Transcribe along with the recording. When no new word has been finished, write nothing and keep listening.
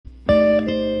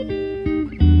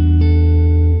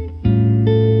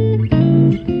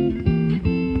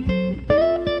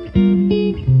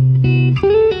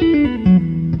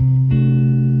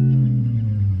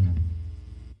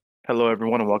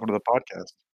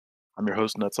podcast. I'm your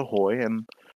host, Nuts Ahoy, and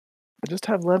I just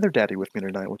have Leather Daddy with me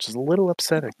tonight, which is a little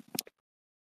upsetting.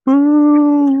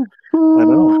 Boo, I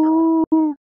know.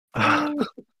 boo.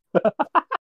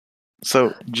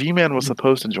 So, G-Man was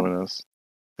supposed to join us,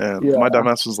 and Yeah. my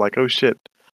dumbass was like, oh shit,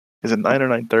 is it 9 or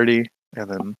 9:30? And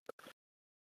then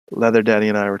Leather Daddy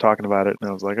and I were talking about it, and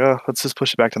I was like, oh, let's just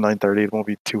push it back to 9:30. It won't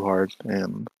be too hard.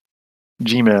 And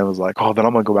G-Man was like, oh, then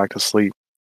I'm going to go back to sleep.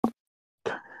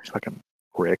 Fucking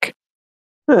Rick.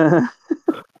 So,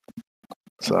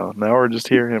 now we're just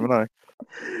here, him and I.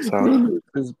 So,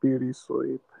 His beauty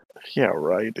sleep. yeah,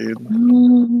 right, dude.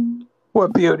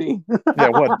 What beauty? Yeah,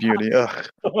 what beauty. Ugh,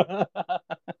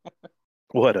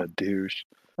 what a douche.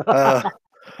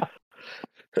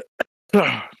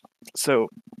 So,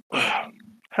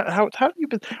 how have you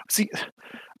been? See,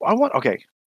 I want. Okay,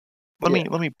 let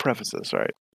me preface this.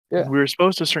 Right, Yeah. we were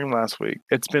supposed to stream last week.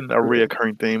 It's been a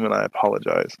reoccurring theme, and I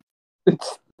apologize.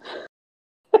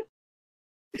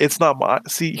 It's not my.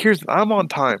 See, I'm on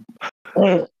time.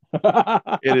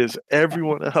 It is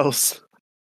everyone else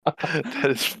that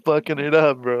is fucking it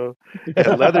up, bro.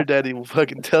 And Leather Daddy will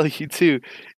fucking tell you too.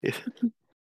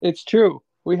 It's true.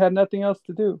 We had nothing else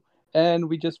to do, and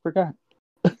we just forgot.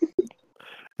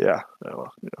 Yeah,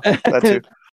 well, that too.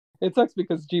 It sucks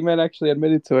because G-Man actually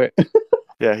admitted to it.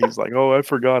 Yeah, he's like, "Oh, I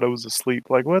forgot I was asleep."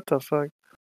 Like, what the fuck?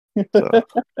 So,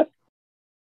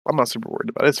 I'm not super worried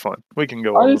about it. It's fine. We can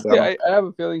go Honestly, over that. I have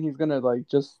a feeling he's gonna like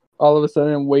just all of a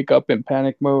sudden wake up in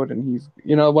panic mode, and he's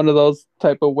one of those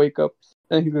type of wake ups,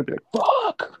 and he's gonna be like,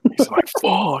 "Fuck!" He's like,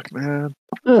 "Fuck, man."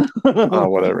 Oh,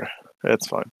 whatever. It's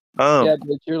fine. Yeah,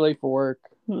 but you're late for work.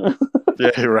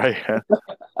 Yeah, you're right.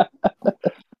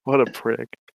 What a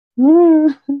prick.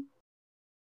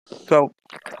 So,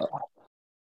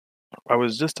 I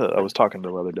was talking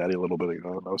to Leather Daddy a little bit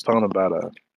ago, and I was talking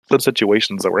about some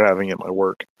situations that we're having at my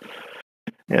work.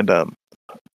 And I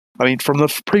mean, from the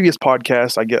previous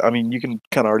podcast, you can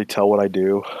kind of already tell what I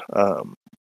do.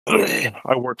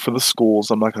 I work for the schools.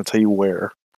 I'm not going to tell you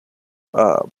where.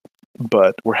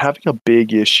 But we're having a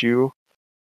big issue.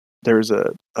 There's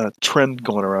a trend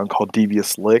going around called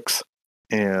Devious licks,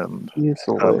 and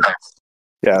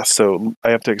yeah, so I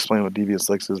have to explain what Devious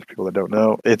licks is for people that don't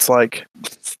know. It's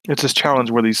this challenge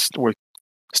where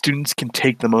students can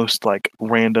take the most like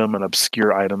random and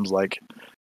obscure items. Like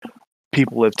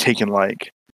people have taken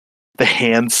like the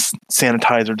hand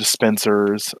sanitizer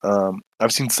dispensers.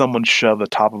 I've seen someone shove the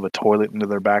top of a toilet into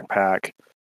their backpack.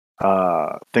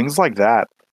 Things like that.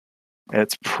 And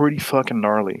it's pretty fucking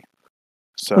gnarly.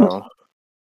 So,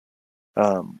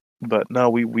 but no,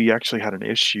 we actually had an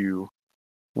issue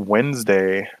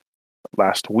Wednesday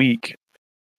last week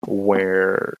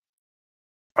where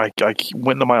I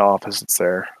went into my office, it's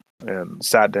there, and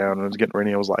sat down and was getting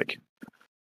ready. I was like,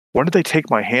 when did they take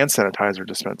my hand sanitizer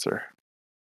dispenser?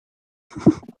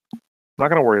 I'm not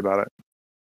going to worry about it.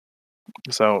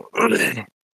 So how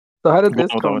did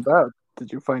this come about?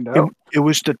 Did you find out? It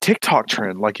was the TikTok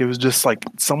trend. Like, it was just like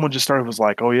someone just started, was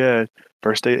like, oh yeah,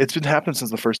 first day. It's been happening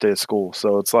since the first day of school.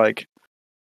 So it's like,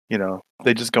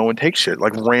 they just go and take shit,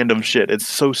 like random shit. It's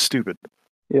so stupid.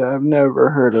 Yeah, I've never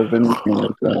heard of anything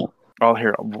like that.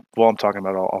 While I'm talking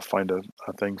about it, I'll find a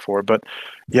thing for it. But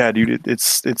yeah, dude,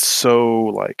 it's so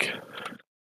like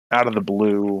out of the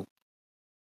blue.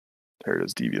 There it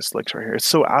is, Devious Licks right here. It's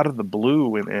so out of the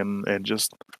blue and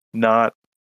just not.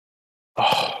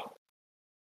 Oh,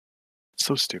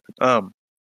 so stupid.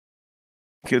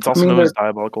 It's also known as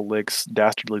diabolical licks,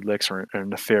 dastardly licks, or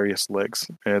nefarious licks.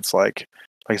 And it's like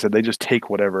I said, they just take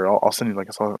whatever. I'll send you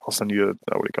I'll send you what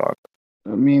do you got? I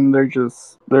mean, they're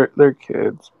kids,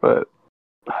 but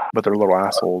they're little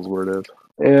assholes. Where it is.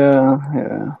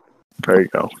 Yeah. There you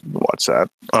go. Watch that.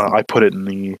 I put it in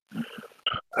the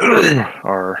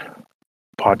our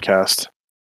podcast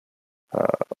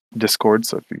Discord.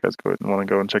 So if you guys want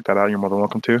to go and check that out, you're more than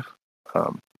welcome to.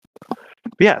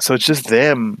 Yeah, so it's just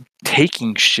them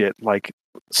taking shit, like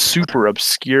super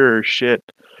obscure shit.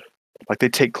 Like they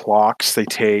take clocks, I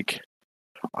don't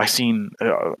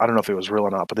know if it was real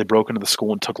or not, but they broke into the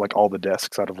school and took like all the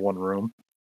desks out of one room.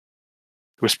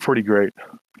 It was pretty great.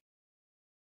 I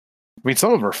mean,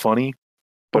 some of them are funny,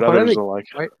 but others are like...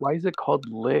 Why is it called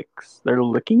licks? They're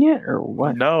licking it or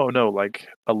what? No, like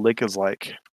a lick is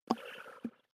like...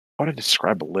 How do I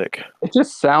describe a lick? It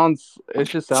just sounds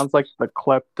like the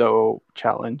klepto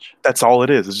challenge. That's all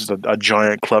it is. It's just a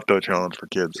giant klepto challenge for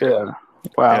kids. Yeah.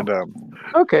 Wow. And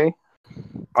okay.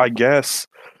 I guess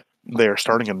they're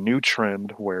starting a new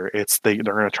trend where they're going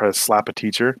to try to slap a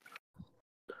teacher.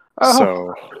 Oh.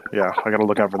 So yeah, I got to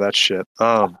look out for that shit.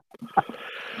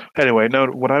 Anyway, no.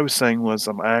 What I was saying was,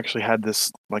 I actually had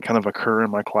this like kind of occur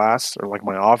in my class or like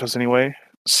my office anyway.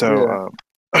 So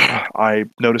Yeah. I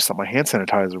noticed that my hand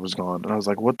sanitizer was gone, and I was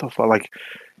like, "What the fuck?" Like,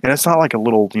 and it's not like a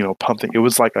little pump thing. It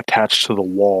was like attached to the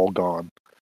wall, gone.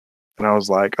 And I was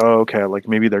like, "Oh, okay. Like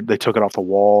maybe they took it off the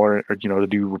wall, or to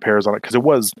do repairs on it because it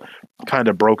was kind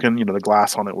of broken. The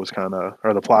glass on it was kind of,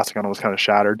 or the plastic on it was kind of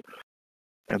shattered."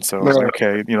 And so I was like,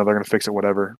 Right. "Okay, they're gonna fix it,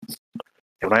 whatever."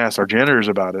 And when I asked our janitors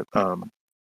about it,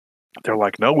 they're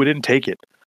like, "No, we didn't take it."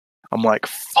 I'm like,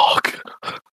 "Fuck."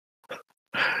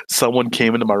 Someone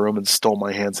came into my room and stole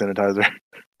my hand sanitizer.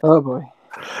 Oh boy.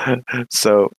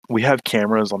 So we have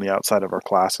cameras on the outside of our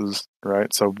classes,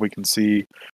 right? So we can see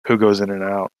who goes in and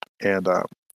out. And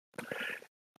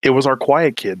it was our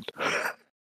quiet kid.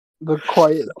 The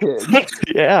quiet kid.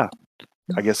 Yeah.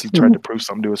 I guess he tried to prove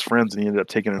something to his friends and he ended up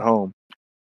taking it home.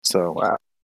 So Wow.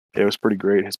 it was pretty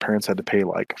great. His parents had to pay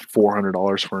like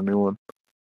 $400 for a new one.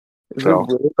 Is it So,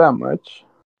 really that much?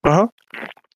 uh huh.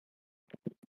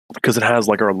 Because it has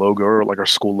like our logo or like our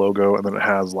school logo, and then it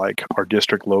has like our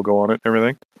district logo on it and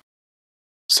everything.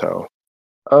 So,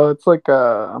 Oh, it's like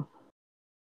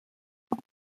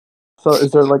so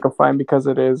is there like a fine because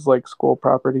it is like school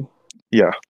property?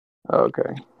 yeah.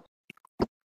 Okay.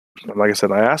 Like I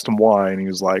said, I asked him why, and he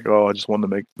was like, "Oh, I just wanted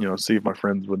to make see if my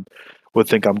friends would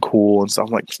think I'm cool and stuff."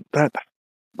 I'm like, that.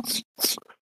 I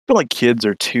feel like kids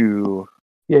are too.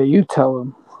 Yeah, you tell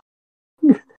him.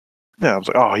 Yeah, I was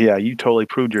like, "Oh yeah, you totally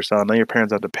proved yourself. Now your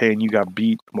parents have to pay, and you got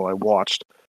beat." While I watched.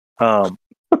 I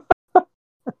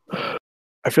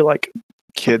feel like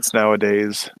kids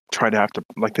nowadays try to have to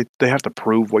like they have to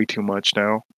prove way too much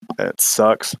now. It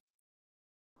sucks.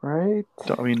 Right?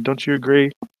 Don't you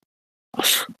agree? I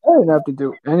didn't have to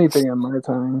do anything in my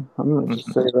time. I'm gonna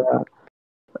just say that.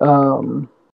 Um,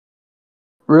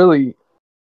 really,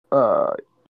 uh,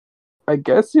 I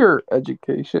guess your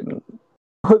education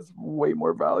was way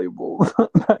more valuable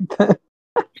back then.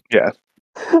 Yeah.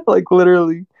 Like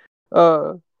literally,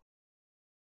 uh,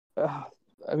 uh,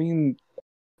 I mean,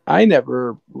 I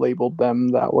never labeled them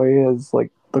that way as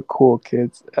like the cool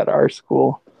kids at our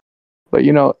school. But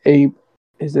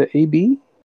is it AB?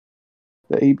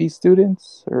 The AB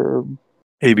students or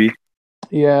AB.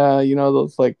 yeah,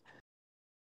 those like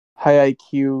high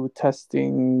IQ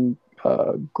testing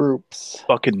groups.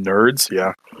 Fucking nerds.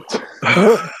 Yeah.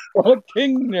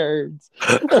 Fucking nerds.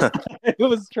 I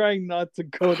was trying not to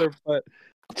go there, but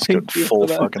Just going thank you full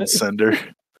for fucking that. sender.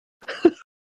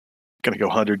 Gonna go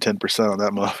 110% on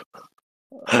that muff.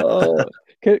 uh,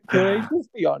 can I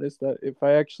just be honest that if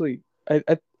I actually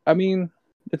I mean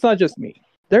it's not just me.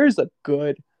 There's a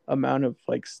good amount of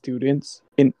like students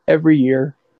in every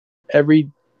year,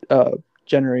 every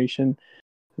generation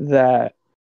that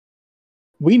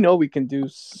we know we can do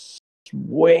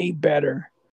way better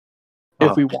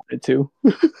if we wanted to.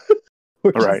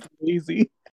 We're All right. just lazy.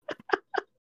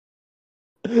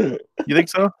 You think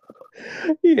so?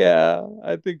 Yeah,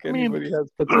 I think I mean, anybody has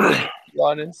potential. To be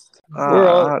honest, we're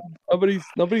all uh,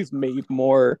 nobody's made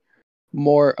more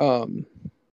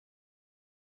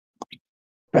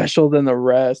special than the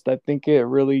rest. I think it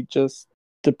really just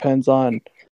depends on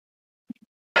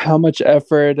how much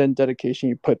effort and dedication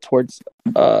you put towards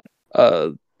uh, uh,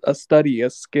 a study, a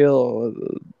skill.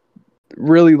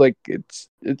 Really, like it's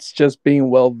just being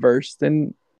well versed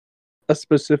in a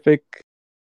specific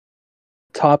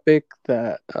topic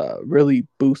that really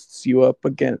boosts you up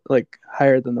again, like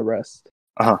higher than the rest.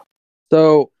 uh-huh.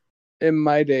 So, in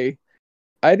my day,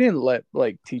 I didn't let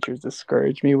like teachers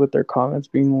discourage me with their comments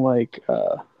being like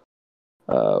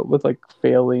with like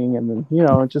failing and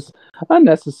then just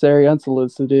unnecessary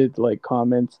unsolicited like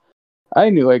comments. I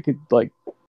knew I could like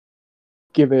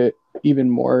give it even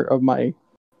more of my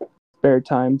spare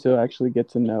time to actually get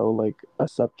to know like a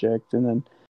subject and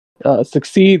then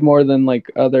succeed more than like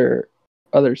other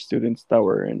students that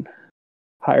were in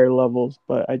higher levels,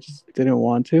 but I just didn't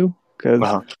want to because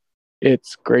Uh-huh.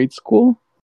 it's grade school,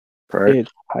 Right.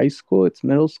 it's high school, it's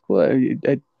middle school.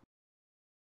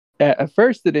 At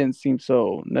first it didn't seem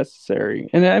so necessary,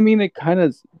 and I mean it kind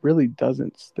of really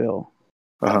doesn't still.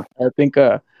 Uh-huh. I think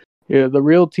the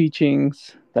real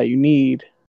teachings that you need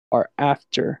are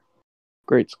after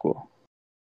grade school,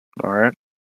 All right.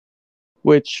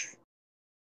 which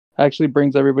actually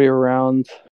brings everybody around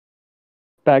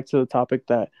back to the topic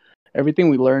that everything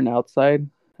we learn outside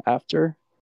after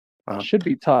Uh-huh. should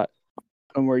be taught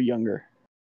when we're younger.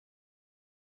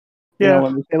 Yeah.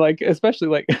 When we say like, especially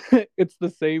like it's the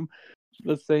same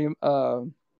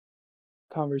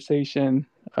conversation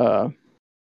about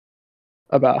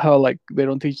how like they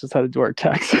don't teach us how to do our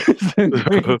taxes in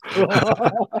grade school.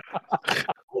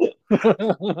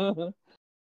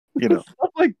 You know,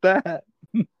 Stuff like that.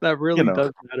 That really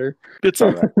does matter. it's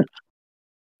all right.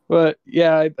 But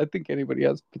yeah, I think anybody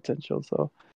has potential.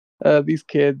 So these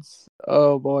kids,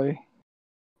 oh boy,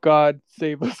 God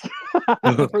save us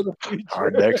for the future.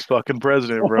 Our next fucking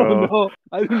president, bro. Oh no,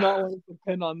 I do not want to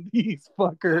depend on these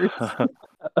fuckers.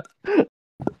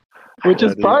 Which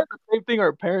is probably the same thing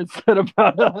our parents said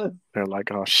about us. They're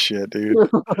like, oh shit, dude.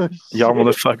 Oh, Y'all shit.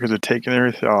 motherfuckers are taking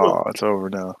everything. Oh, it's over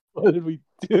now. What did we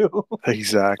do?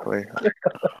 Exactly.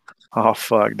 Oh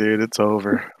fuck, dude, it's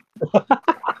over.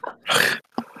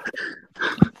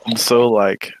 I'm so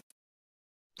like,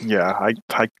 yeah, I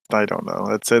don't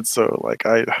know. It's so like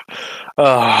oh,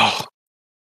 I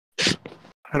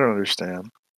don't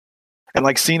understand. And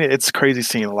like seeing it, it's crazy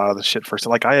seeing a lot of the shit first.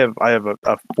 Like I have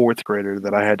a fourth grader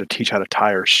that I had to teach how to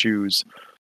tie her shoes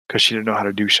because she didn't know how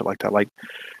to do shit like that. Like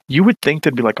you would think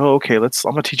they'd be like, oh, okay, I'm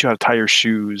gonna teach you how to tie your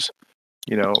shoes,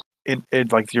 you know, in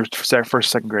like your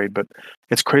first, second grade. But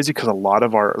it's crazy because a lot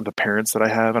of the parents that I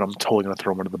have, and I'm totally gonna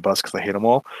throw them under the bus because I hate them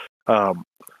all. A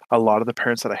lot of the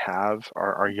parents that I have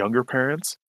are younger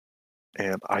parents,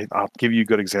 and I'll give you a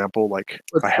good example. Like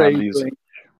Let's I have say these.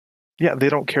 Yeah, they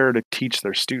don't care to teach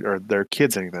their their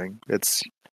kids anything. It's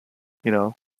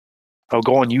I'll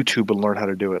go on YouTube and learn how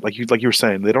to do it. Like you were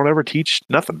saying, they don't ever teach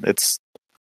nothing. It's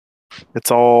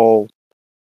all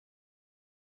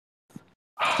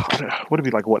would it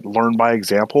be like what learn by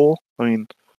example? I mean,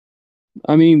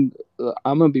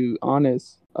 I'm gonna be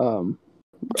honest.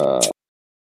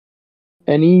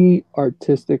 Any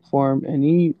artistic form,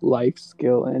 any life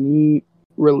skill, any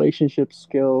relationship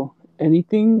skill,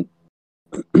 anything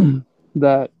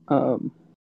that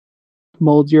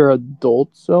molds your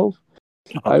adult self,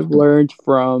 I've learned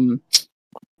from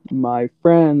my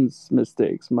friends'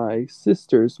 mistakes, my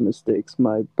sister's mistakes,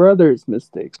 my brother's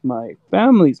mistakes, my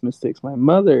family's mistakes, my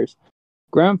mother's,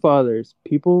 grandfathers,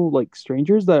 people like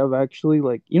strangers that have actually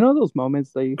like those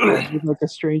moments that you have with like a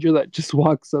stranger that just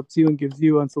walks up to you and gives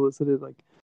you unsolicited like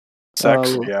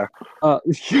sex, yeah. oh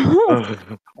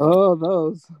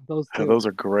those two. Those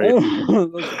are great.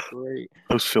 Those are great.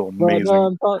 Those feel But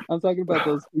amazing. I'm talking about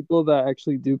those people that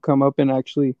actually do come up and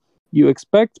actually you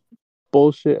expect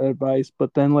bullshit advice,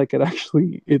 but then like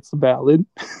it's valid.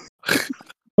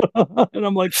 And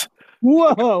I'm like,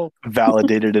 whoa,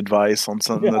 Validated advice on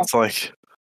something that's like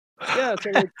yeah. So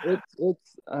like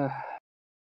it's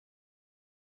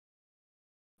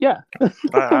yeah.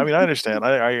 I mean I understand.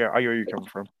 I hear where you're coming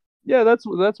from. Yeah, that's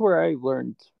where I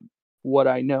learned what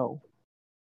I know.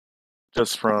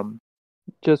 Just from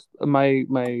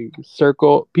My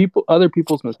circle, other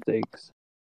people's mistakes.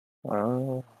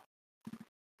 Isn't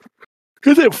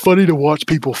it funny to watch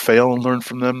people fail and learn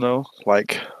from them though?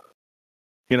 Like,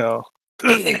 oh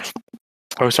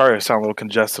sorry I sound a little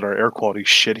congested. Our air quality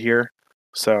shit here.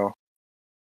 So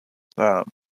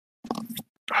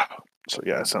so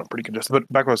yeah, I sound pretty congested. But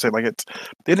back when I was saying, like,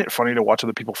 isn't it funny to watch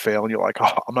other people fail and you're like,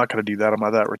 oh, I'm not gonna do that. I'm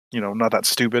not that, not that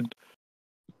stupid.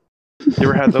 You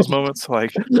ever had those moments?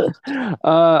 Like,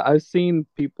 I've seen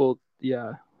people,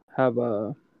 have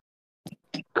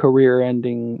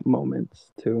career-ending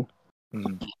moments too.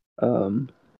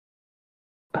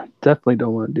 I definitely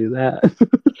don't want to do that.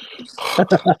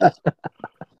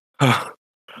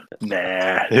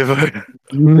 Nah,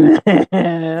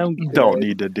 I'm don't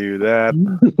need to do that.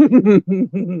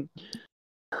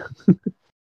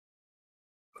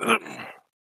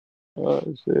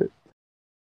 Oh shit.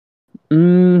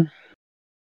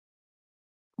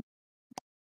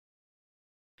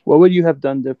 What would you have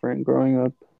done different growing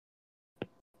up?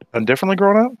 Done differently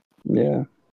growing up? Yeah.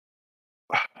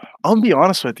 I'll be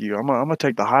honest with you. I'm gonna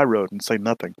take the high road and say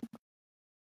nothing.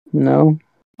 No.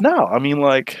 No, I mean,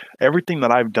 like, everything that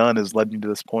I've done has led me to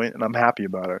this point, and I'm happy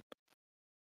about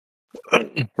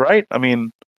it. Right? I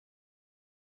mean,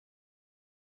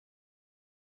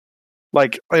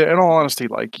 like, in all honesty,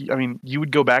 like, I mean, you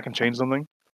would go back and change something?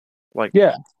 Like,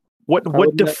 yeah. What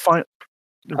define?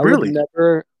 Really?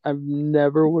 I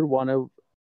never would want to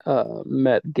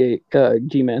met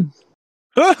G-Man.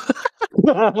 Just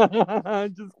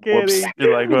kidding. Whoops.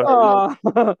 You're like, well,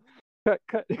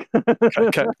 cut.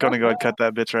 Gonna go ahead and cut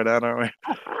that bitch right out, aren't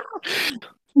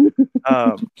we?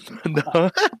 No.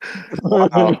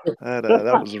 Wow,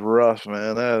 that was rough,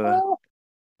 man.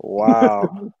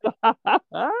 Wow.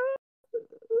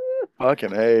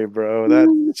 Fucking hey, bro.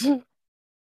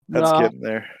 That's getting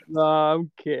there. No,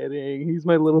 I'm kidding. He's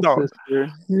my little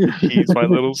sister. He's my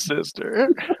little sister.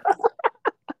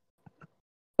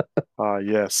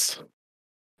 Yes.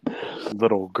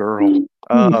 Little girl.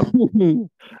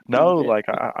 No, like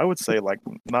I would say like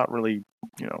not really,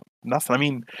 nothing. I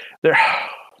mean,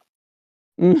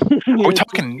 Are we Yeah, just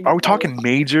talking? think Are we about talking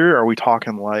major? Or are we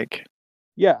talking like?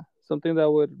 yeah, something that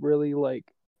would really like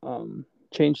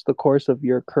change the course of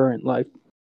your current life.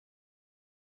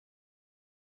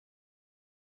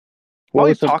 What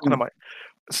Probably was talking to something? my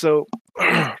so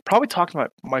probably talking to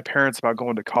my parents about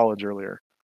going to college earlier.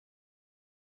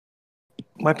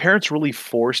 My parents really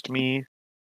forced me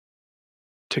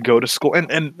to go to school, and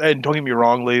don't get me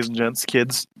wrong, ladies and gents,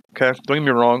 kids. Okay, don't get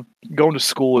me wrong. Going to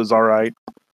school is all right.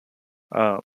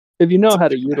 Uh, If you know how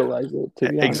to utilize it, to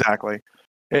be honest. exactly.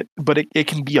 But it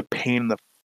can be a pain in the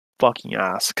fucking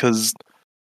ass because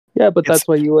Yeah, but it's that's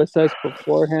why you assess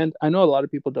beforehand. I know a lot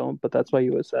of people don't, but that's why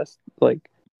you assess like,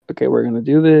 okay, we're gonna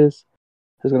do this.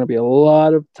 There's gonna be a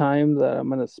lot of time that I'm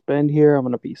gonna spend here. I'm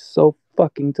gonna be so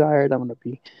fucking tired. I'm gonna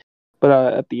be,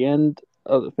 but at the end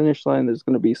of the finish line, there's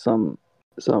gonna be some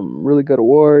really good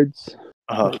awards.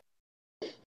 uh, Like,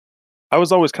 I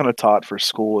was always kind of taught for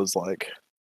school is like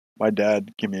my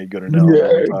dad gave me a good analogy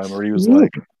one time nerds, where he was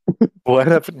like, "What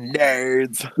up,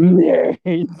 nerds?"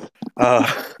 nerds.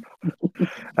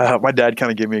 Uh, my dad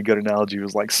kind of gave me a good analogy. He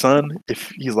was like, "Son,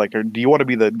 if he's like, do you want to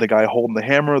be the guy holding the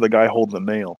hammer or the guy holding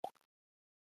the nail?"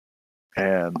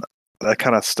 And that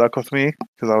kind of stuck with me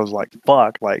because I was like,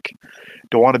 "Fuck, like,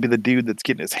 do I want to be the dude that's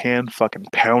getting his hand fucking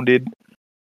pounded,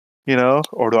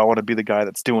 or do I want to be the guy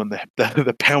that's doing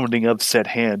the pounding of said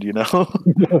hand,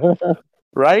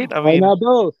 right? I Why mean, not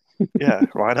both? yeah,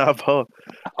 why not both?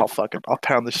 I'll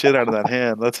pound the shit out of that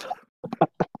hand.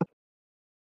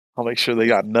 I'll make sure they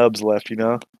got nubs left.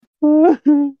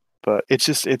 But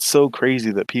it's so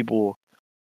crazy that people,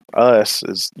 us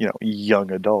as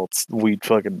young adults, we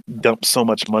fucking dump so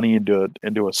much money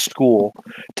into a school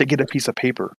to get a piece of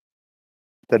paper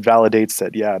that validates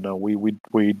that yeah, no,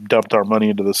 we dumped our money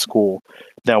into the school.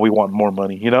 Now we want more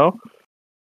money.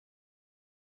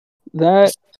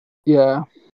 That, yeah.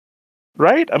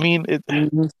 Right? I mean,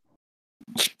 Mhm.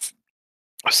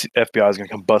 FBI is gonna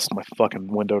come bust my fucking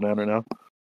window down right now.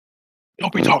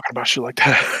 Don't be talking about shit like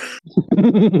that.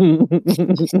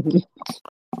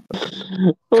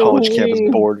 College campus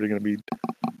Oh, board are gonna be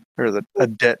there's a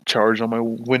debt charge on my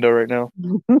window right now.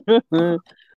 A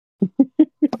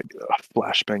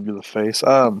flashbang to the face.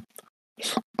 But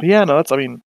yeah, no, that's. I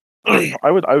mean,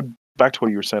 I would back to what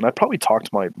you were saying. I'd probably talk to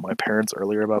my parents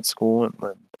earlier about school and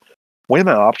weigh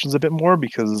my options a bit more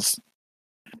because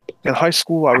in high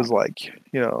school I was like,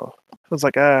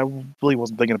 I really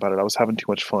wasn't thinking about it. I was having too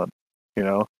much fun, you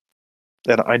know.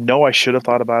 And I know I should have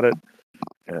thought about it.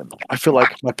 And I feel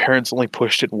like my parents only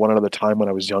pushed it one at a time when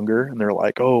I was younger, and they're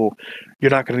like, "Oh,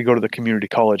 you're not going to go to the community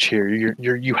college here.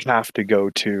 You have to go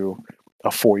to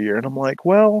a 4 year." And I'm like,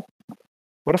 "Well,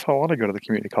 what if I want to go to the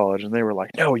community college?" And they were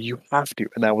like, "No, you have to."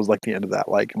 And that was like the end of that.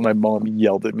 Like my mom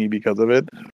yelled at me because of it,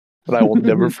 and I will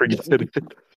never forget it.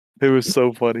 It was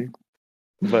so funny.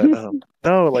 But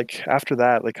no, like after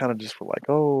that, they kind of just were like,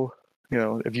 "Oh,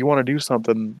 if you want to do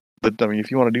something,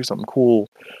 if you want to do something cool,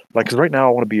 like, because right now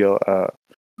I want to be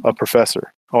a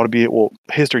professor. I want to be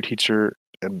history teacher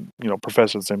and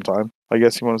professor at the same time. I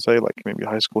guess you want to say like maybe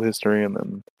high school history and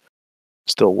then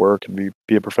still work and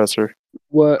be a professor."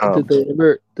 What did Um, they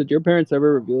ever? Did your parents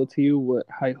ever reveal to you what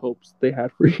high hopes they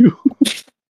had for you?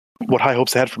 what high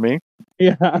hopes they had for me?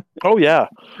 Yeah, Oh yeah,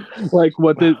 like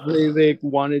what did they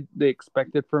wanted? They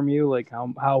expected from you, like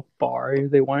how far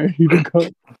they wanted you to go.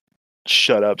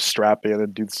 shut up, strap in,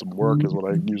 and do some work is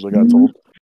what I usually got told.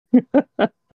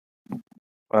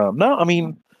 No, I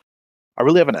mean I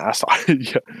really haven't asked.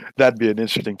 Yeah, that'd be an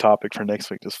interesting topic for next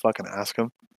week. Just fucking ask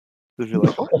them. Just be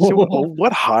like,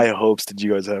 what high hopes did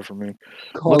you guys have for me?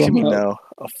 Call Look at them me out. now,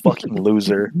 a fucking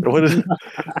loser. What is?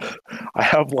 I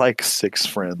have like 6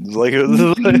 friends. Like,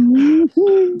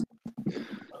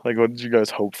 like, what did you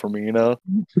guys hope for me? Because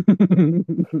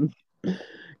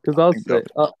I think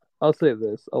that. I'll say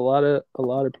this: a lot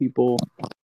of people,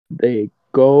 they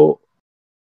go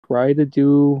try to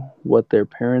do what their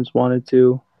parents wanted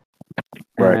to,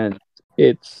 Right. and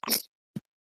it's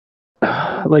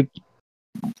like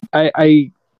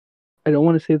I I don't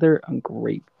want to say they're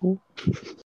ungrateful,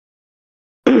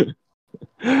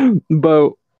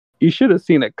 but you should have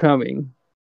seen it coming.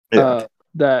 Yeah.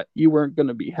 That you weren't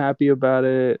gonna be happy about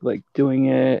it, like doing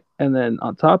it, and then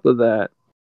on top of that,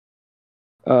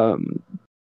 um,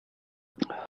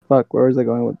 fuck, where was I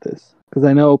going with this? Because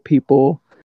I know people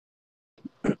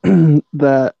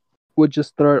that would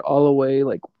just throw it all away,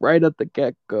 like right at the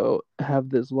get go, have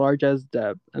this large ass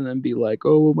debt, and then be like,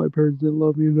 "Oh, well, my parents didn't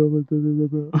love me." No, blah, blah,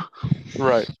 blah."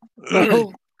 Right.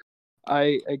 So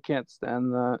I can't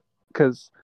stand that because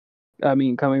I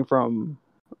mean, coming from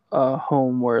a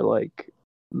home where like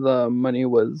the money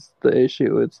was the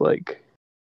issue, it's like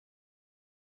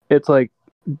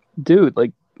dude,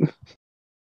 like,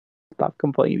 stop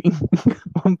complaining.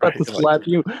 I'm about to Right? Like, slap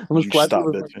you. I'm gonna you slap you stop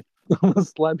with bitching. I'm gonna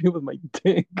slap you with my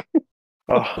dick.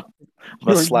 Oh, I'm gonna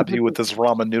You're slap you with gonna this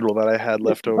ramen noodle that I had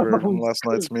left over from I'm last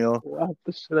gonna night's meal. slap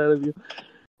the shit out of you.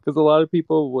 Because a lot of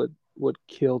people would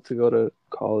kill to go to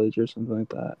college or something like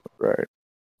that. Right.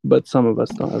 But some of us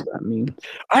don't have that means.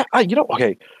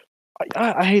 Okay.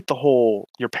 I hate the whole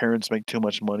your parents make too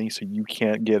much money so you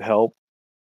can't get help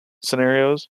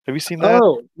scenarios. Have you seen that?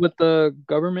 Oh, with the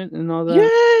government and all that.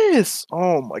 Yes.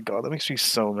 Oh my god, that makes me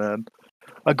so mad.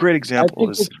 A great I example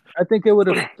think is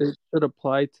it should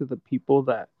apply to the people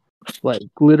that like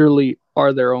literally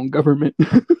are their own government.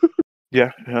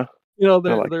 yeah. You know,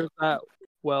 They're like they're that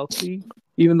wealthy,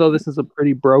 even though this is a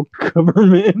pretty broke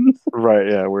government. right,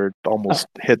 yeah, we're almost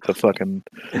hit the fucking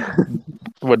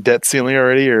what debt ceiling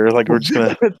already, or like we're just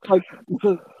gonna It's like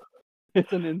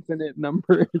it's an infinite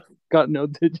number. It's got no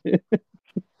digit.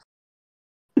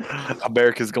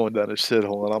 America's going down a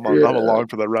shithole, and I'm Yeah. along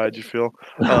for that ride. You feel?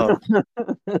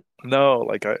 No,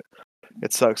 like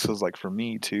it sucks because like for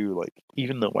me too, like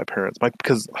even though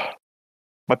because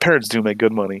my parents do make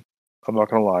good money. I'm not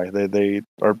gonna lie. They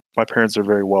are my parents are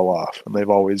very well off, and they've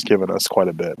always given us quite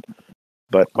a bit.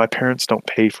 But my parents don't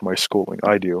pay for my schooling.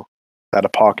 I do, out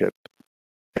of pocket,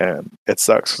 and it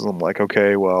sucks because I'm like,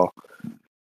 okay, well,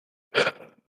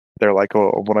 they're like,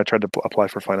 oh, when I tried to apply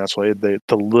for financial aid, they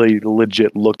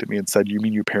legit looked at me and said, "You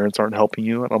mean your parents aren't helping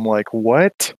you?" And I'm like,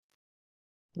 what?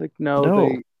 Like no,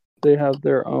 No, they have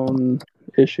their own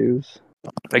issues.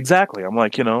 exactly. I'm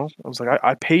like, I was like,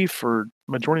 I pay for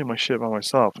majority of my shit by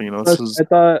myself. This Plus, is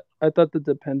I thought the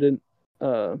dependent,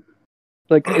 uh,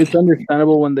 like it's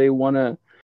understandable when they want to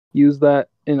use that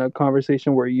in a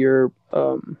conversation where you're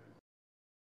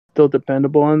still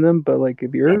dependable on them. But like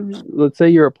if you're, let's say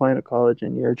you're applying to college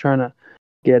and you're trying to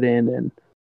get in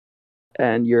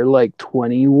and you're like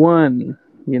 21,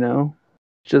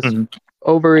 just Mhm.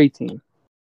 over 18.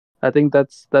 I think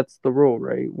that's the rule,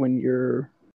 right? When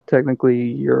you're technically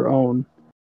your own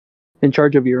in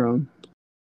charge of your own.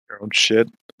 Your own shit.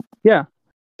 Yeah.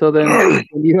 So then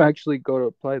when you actually go to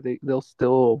apply, they'll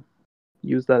still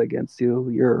use that against you.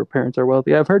 Your parents are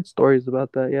wealthy. I've heard stories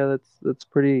about that. Yeah, that's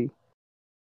pretty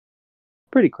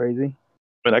crazy.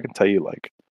 I mean, I can tell you,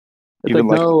 like, It's even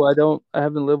like, like no, I don't. I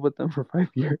haven't lived with them for 5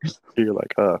 years. you're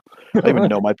like, I don't even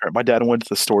know my parent. My dad went to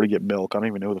the store to get milk. I don't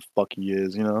even know who the fuck he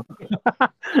is.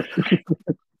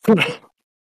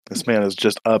 This man is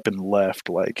just up and left.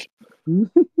 Like, and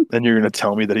you're gonna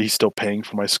tell me that he's still paying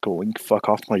for my schooling? Fuck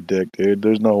off my dick, dude.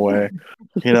 There's no way.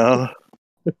 You know.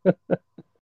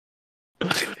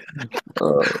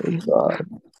 Oh God.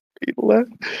 He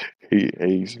left.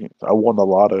 He's. I won the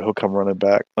lotto. He'll come running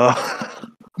back. It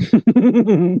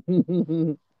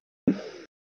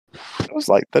was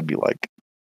like that'd be like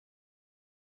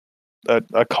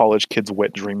a college kid's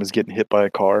wet dream is getting hit by a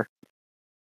car.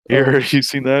 You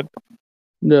seen that?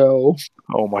 No.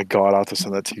 Oh my god, I'll have to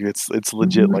send that to you. It's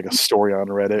legit like a story on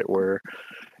Reddit where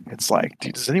it's like,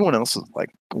 dude, does anyone else's like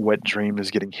wet dream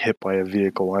is getting hit by a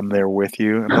vehicle? I'm there with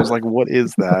you. And I was like, what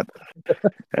is that?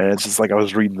 And it's just like I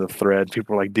was reading the thread.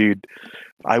 People were like, dude,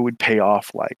 I would pay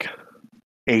off like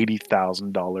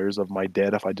 $80,000 of my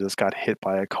debt if I just got hit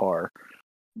by a car.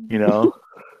 You know?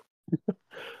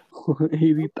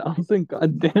 80,000.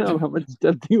 God damn, how much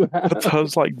debt do you But have? I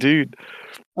was like, dude,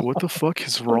 what the fuck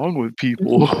is wrong with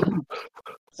people?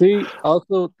 See,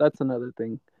 also that's another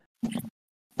thing.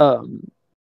 Um,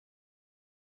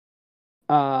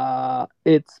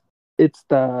 it's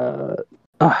the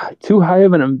too high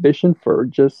of an ambition for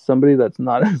just somebody that's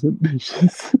not as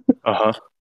ambitious, Uh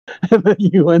and then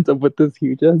you end up with this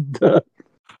huge ass debt.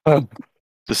 huh.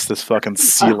 Just this fucking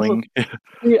ceiling. I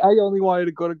only wanted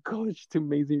to go to college to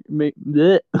major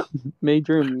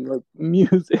in like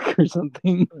music or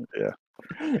something. Yeah.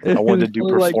 I And wanted to it's do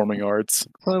only like performing arts.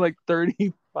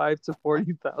 35 to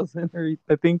 40,000, or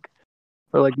I think,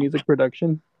 for like music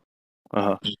production. Uh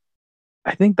huh.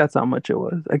 I think that's how much it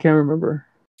was. I can't remember.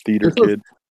 Theater This was kid.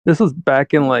 this was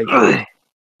back in like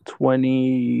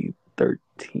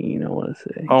 2013. I want to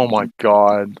say. Oh my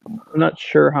god. I'm not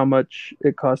sure how much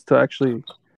it cost to actually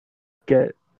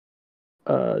get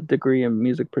a degree in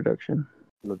music production.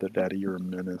 Little daddy, you're a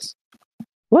menace.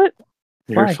 What?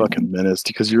 You're a Why? fucking menace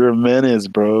because you're a menace,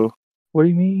 bro. What do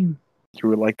you mean? You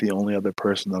were like the only other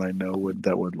person that I know would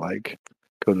like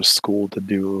go to school to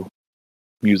do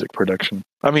music production.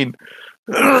 I mean,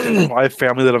 I have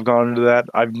family that have gone into that.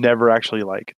 I've never actually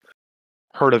like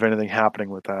heard of anything happening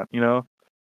with that.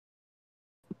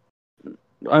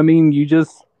 I mean, you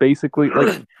just basically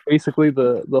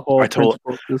the whole I told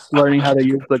principle is just learning how to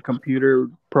use the computer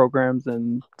programs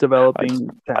and I developing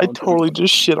I talent. totally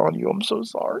just shit on you. I'm so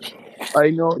sorry. I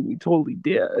know you totally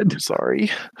I'm did. sorry.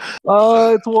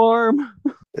 Oh, it's warm.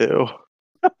 Ew.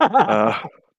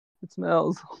 It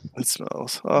smells. It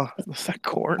smells. Oh, is that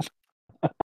corn?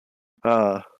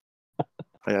 Uh,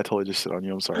 yeah, I totally just shit on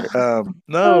you. I'm sorry.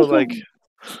 No, like,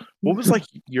 what was like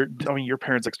your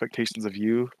parents' expectations of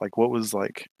you? Like, what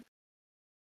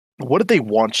did they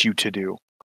want you to do?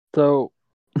 So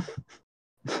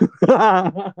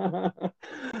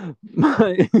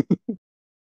my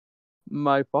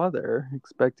my father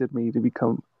expected me to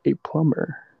become a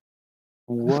plumber.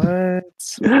 What?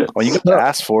 Well, you got to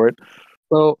ask for it.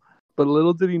 So, but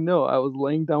little did he know I was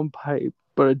laying down pipe,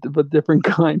 but different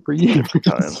kind for years. Different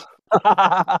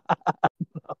kind.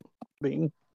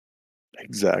 Nothing.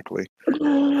 Exactly.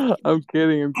 I'm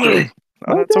kidding. I'm kidding.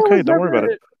 Oh, that's okay. Don't worry about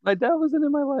it. My dad wasn't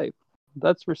in my life.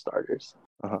 That's for starters.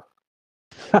 Uh-huh.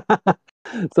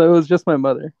 So it was just my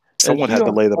mother. Someone had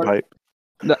to lay the pipe.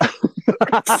 No.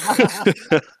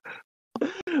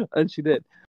 And she did.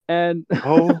 And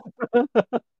Oh,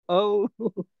 oh,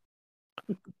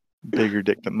 bigger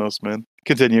dick than most men.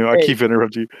 Continue. I hey, keep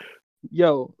interrupting you.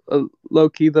 yo, low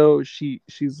key though, she's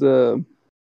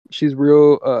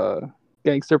real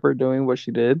gangster for doing what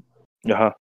she did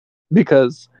Uh-huh.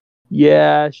 because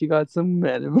yeah, she got some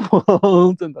men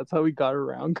involved, and that's how we got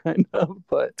around, kind of.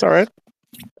 It's all right.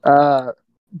 Uh,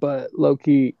 but low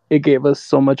key, it gave us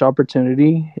so much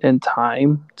opportunity and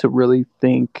time to really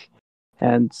think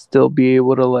and still be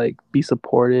able to like be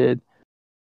supported.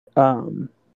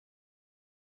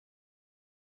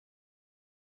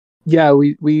 Yeah,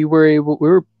 we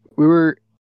were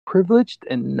privileged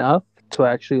enough to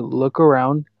actually look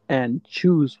around and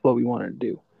choose what we wanted to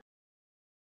do.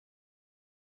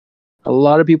 A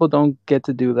lot of people don't get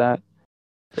to do that,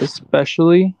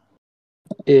 especially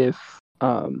if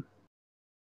because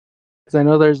I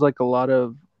know there's like a lot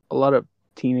of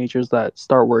teenagers that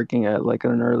start working at like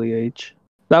an early age.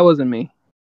 That wasn't me.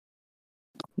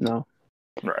 No.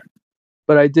 Right.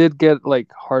 But I did get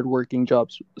like hardworking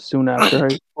jobs soon after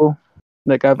high school.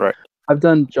 Like Right. I've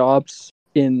done jobs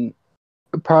in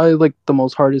probably like the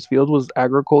most hardest field was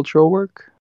agricultural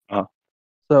work. Uh-huh.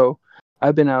 So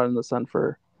I've been out in the sun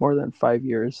for more than 5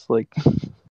 years. Like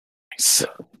Nice.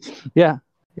 yeah,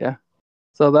 yeah.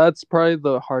 So that's probably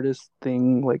the hardest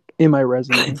thing like in my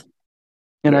resume.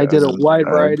 And I Yeah. did a wide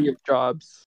variety of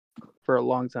jobs for a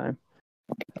long time.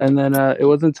 And then it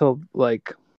wasn't until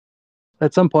like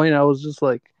at some point I was just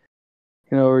like,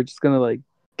 we're just gonna like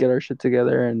get our shit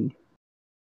together and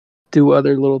do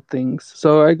other little things.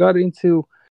 So I got into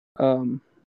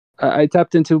I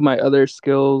tapped into my other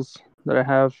skills that I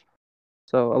have.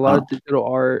 So a lot of digital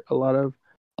art, a lot of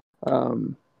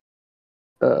um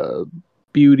uh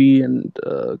beauty, and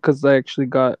because I actually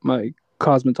got my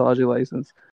cosmetology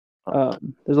license.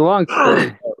 There's a long story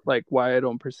about, like why I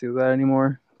don't pursue that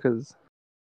anymore because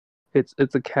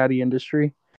it's a catty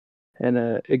industry and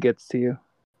it gets to you.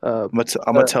 I'm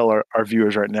gonna tell our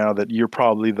viewers right now that you're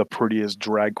probably the prettiest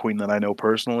drag queen that I know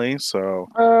personally. So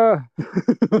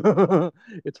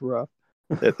it's rough.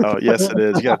 oh yes, it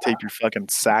is. You gotta tape your fucking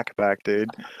sack back, dude.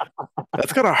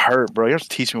 That's gonna hurt, bro. You have to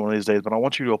teach me one of these days, but I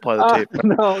want you to apply the tape.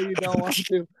 No, you don't want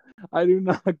to. I do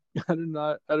not. I do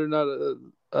not. I do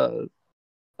not.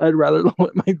 I'd rather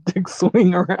let my dick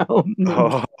swing around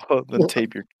Then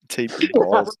tape your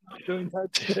balls. doing that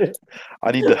shit.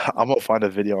 I'm gonna find a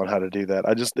video on how to do that.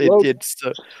 Well,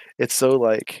 it's so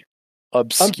like I'm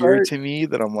obscure sorry. to me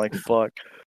that I'm like, fuck.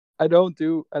 I don't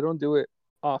do it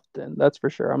often. That's for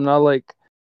sure. I'm not like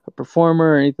a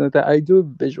performer or anything like that. I do it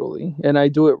visually, and I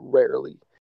do it rarely.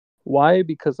 Why?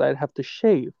 Because I'd have to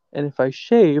shave, and if I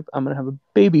shave, I'm gonna have a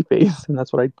baby face, and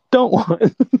that's what I don't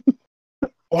want.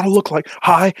 I want to look like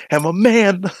I am a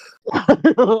man.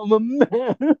 I'm a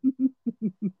man.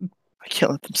 I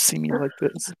can't let them see me like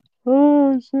this.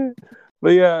 Oh shit! But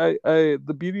yeah, I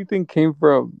the beauty thing came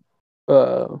from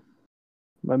uh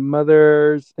my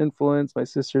mother's influence, my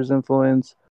sister's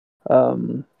influence.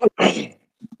 Um,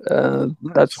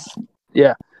 that's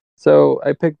yeah. So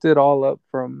I picked it all up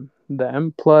from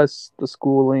them, plus the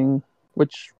schooling,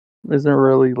 which isn't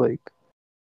really like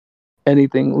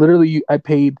anything. Literally, I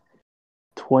paid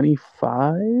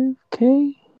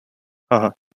 25K,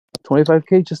 Uh-huh.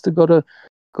 25K just to go to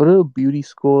a beauty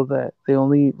school that they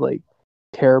only like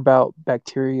care about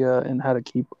bacteria and how to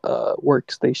keep a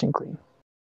workstation clean.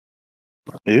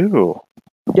 Ew.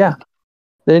 Yeah,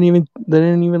 they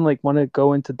didn't even like want to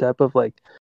go into depth of like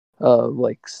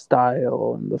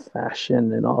style and the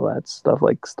fashion and all that stuff,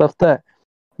 like stuff that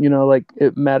like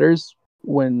it matters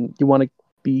when you want to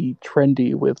be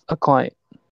trendy with a client.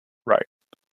 Right.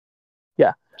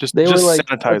 Yeah. Just They were like,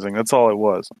 sanitizing. That's all it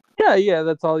was. yeah,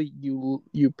 that's all you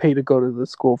pay to go to the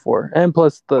school for, and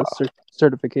plus the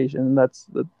certification. That's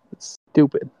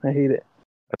stupid. I hate it.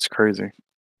 That's crazy.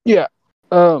 Yeah.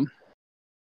 And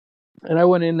I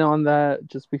went in on that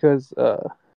just because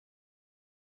it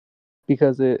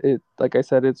like I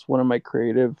said, it's one of my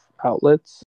creative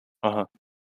outlets. Uh-huh.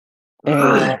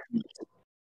 And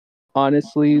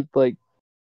honestly, like,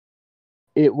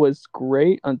 it was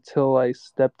great until I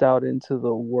stepped out into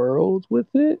the world with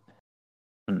it.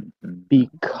 Mm-hmm.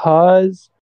 Because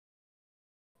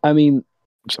I mean,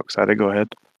 I'm so excited. Go ahead.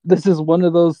 this is one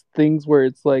of those things where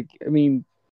it's like, I mean,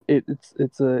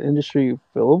 it's an industry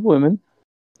full of women,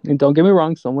 and don't get me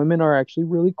wrong, some women are actually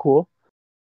really cool.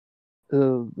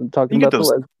 I'm talking You get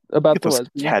about those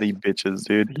lesbians. catty bitches,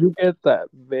 dude. You get that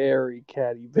very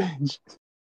catty bitch,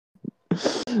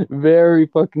 very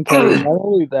fucking catty. Not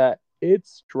only that,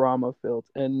 it's drama filled,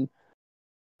 and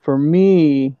for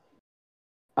me,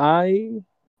 I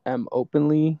am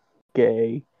openly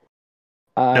gay.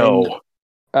 No.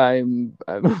 I'm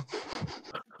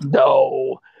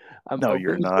no, I'm No,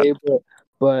 you're openly not. gay,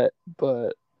 but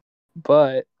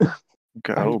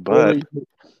Go, bud.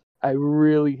 I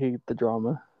really hate the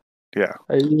drama. Yeah.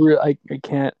 I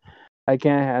can't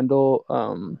handle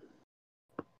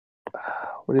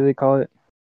what do they call it?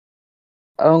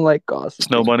 I don't like gossip.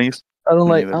 Snow bunnies? I don't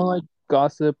Me neither. like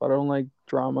gossip. I don't like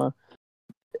drama.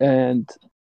 And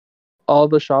all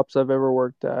the shops I've ever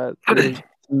worked at, there's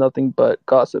nothing but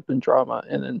gossip and drama,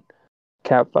 and then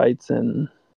cat fights and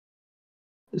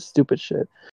stupid shit.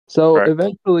 So Right.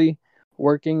 eventually,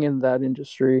 working in that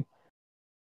industry,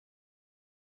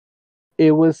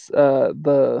 it was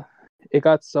it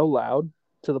got so loud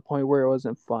to the point where it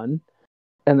wasn't fun,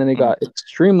 and then it got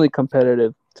extremely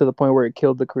competitive to the point where it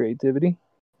killed the creativity,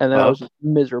 and then I was just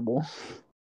miserable.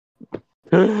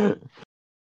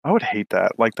 I would hate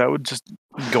that. Like, that would just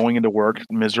going into work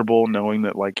miserable, knowing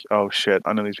that, like, oh shit,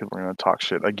 I know these people are gonna talk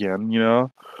shit again. You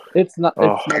know? It's not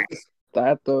Oh, just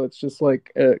that though. It's just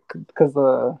like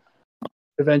because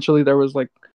eventually there was like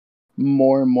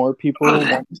more and more people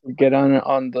wanting to get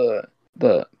on the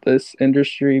this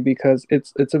industry because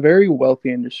it's a very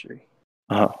wealthy industry.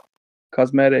 uh-huh.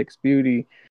 Cosmetics, beauty,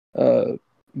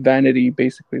 vanity,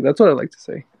 basically. That's what I like to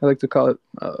say. I like to call it.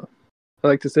 I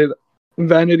like to say that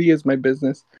vanity is my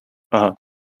business. Uh-huh.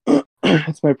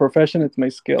 It's my profession. It's my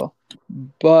skill.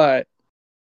 But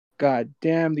god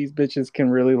damn, these bitches can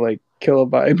really like kill a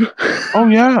vibe. Oh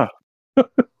yeah.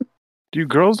 Dude,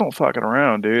 girls don't fucking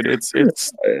around, dude. It's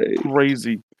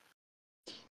crazy.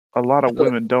 A lot of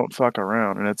women don't fuck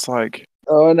around, and it's like,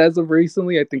 Oh, and as of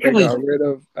recently, I think I got rid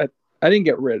of. I didn't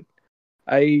get rid.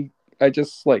 I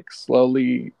just like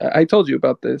slowly. I told you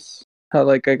about this. How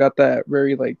like I got that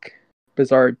very like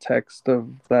bizarre text of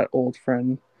that old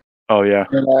friend. oh yeah.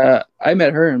 And, I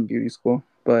met her in beauty school,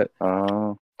 but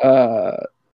Oh.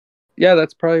 yeah,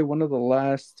 that's probably one of the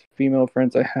last female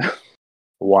friends I have.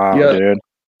 Wow, Yeah, dude.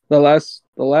 the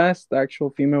last actual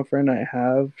female friend I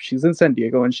have, she's in San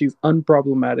Diego and she's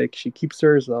unproblematic. She keeps to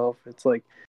herself. It's like,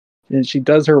 and she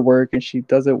does her work and she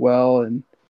does it well. And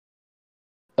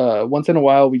once in a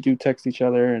while we do text each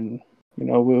other, and you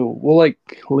know we'll like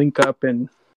link up and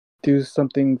do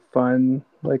something fun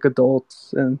like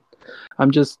adults. And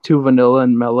I'm just too vanilla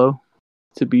and mellow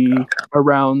to be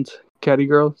around catty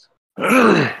girls.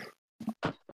 I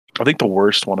think the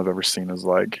worst one I've ever seen is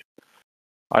like,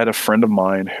 I had a friend of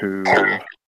mine who,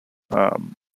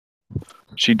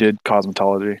 she did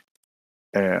cosmetology,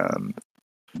 and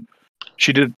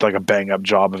she did like a bang up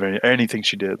job of anything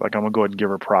she did. Like, I'm gonna go ahead and give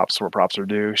her props where props are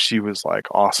due. She was like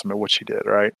awesome at what she did,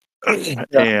 right? Yeah.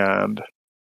 And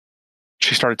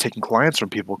she started taking clients from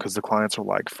people because the clients were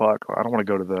like, "Fuck, I don't want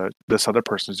to go to this other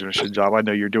person who's doing a shit job. I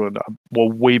know you're doing a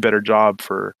way better job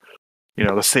for, you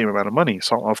know, the same amount of money.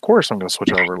 So of course I'm gonna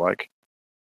switch over." Like,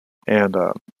 and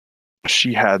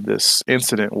she had this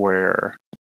incident where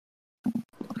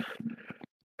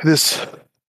this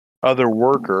other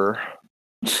worker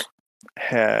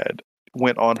had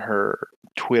went on her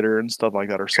Twitter and stuff like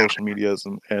that, her social medias,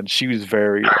 and she was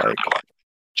very like,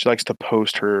 she likes to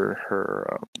post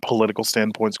her political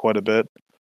standpoints quite a bit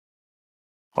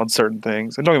on certain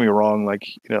things. And don't get me wrong, like,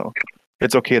 you know,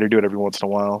 it's okay to do it every once in a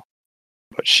while.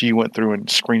 But she went through and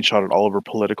screenshotted all of her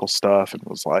political stuff and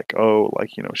was like, oh,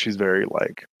 like, you know, she's very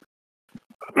like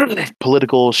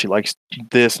political. She likes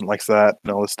this and likes that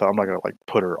and all this stuff. I'm not gonna like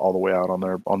put her all the way out on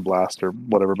there on blast or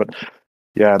whatever, but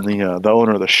yeah, and the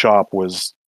owner of the shop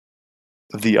was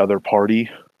the other party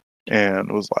and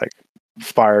was like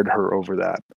fired her over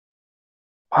that.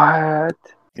 What?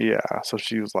 Yeah, so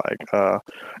she was like,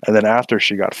 and then after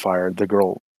she got fired, the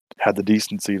girl had the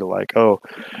decency to like, oh,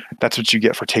 that's what you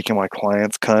get for taking my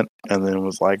client's cunt, and then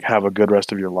was like, have a good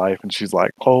rest of your life. And she's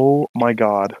like, oh my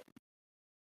god.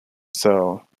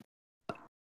 So,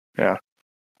 yeah,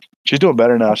 she's doing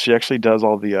better now. She actually does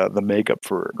all the makeup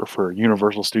for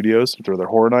Universal Studios through their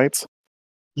horror nights.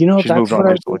 You know, She's that's moved on what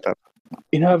there I. stuff like that.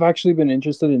 You know, I've actually been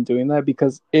interested in doing that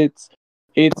because it's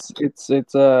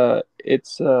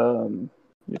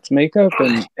makeup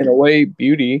and in a way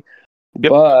beauty, Yep.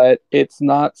 but it's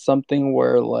not something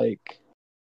where like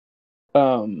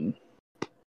um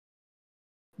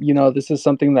this is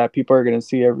something that people are gonna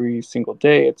see every single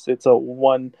day. It's a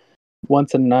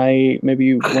once a night,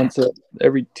 maybe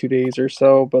every 2 days or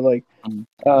so, but like Mm.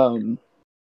 um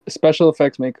special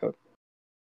effects makeup.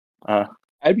 Uh,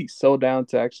 I'd be so down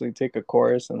to actually take a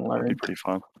course and that'd be learn. pretty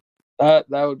fun. That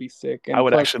would be sick. I And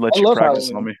would plus, actually I let you love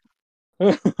practice on Halloween.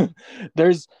 me.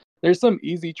 there's there's some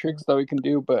easy tricks that we can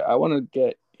do, but I want to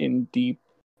get in deep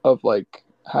of like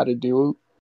how to do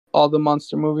all the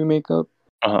monster movie makeup.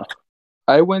 Uh-huh.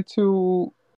 I went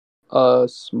to a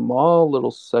small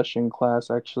little session class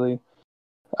actually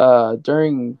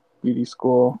during beauty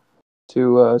school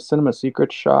to Cinema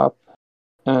Secret shop,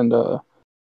 and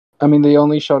I mean they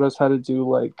only showed us how to do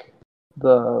like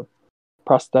the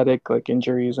prosthetic like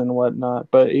injuries and whatnot,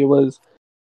 but it was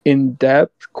in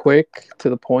depth, quick, to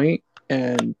the point,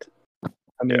 and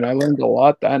I mean, Yeah. I learned a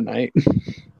lot that night.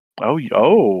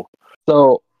 Oh.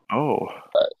 So Oh.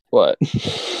 what?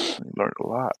 You learned a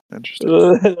lot. Interesting.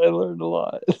 I learned a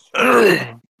lot.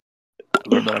 I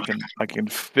learned that I can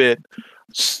fit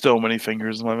so many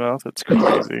fingers in my mouth. It's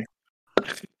crazy.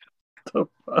 The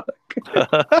fuck?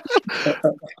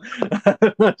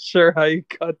 I'm not sure how you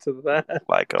got to that.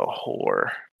 Like a whore.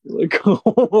 Like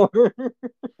horror.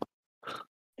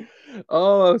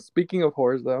 Oh, speaking of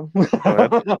whores, though. Go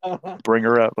ahead. Bring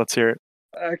her up. Let's hear it.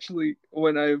 Actually,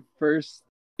 when I first,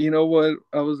 you know what,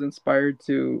 I was inspired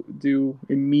to do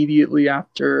immediately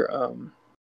after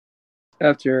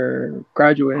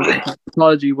graduating from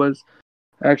technology was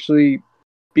actually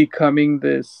becoming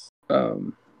this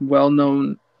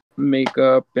well-known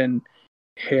makeup and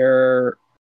hair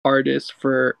artist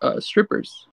for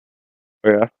strippers.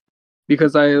 Yeah.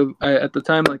 Because I at the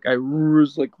time like I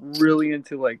was like really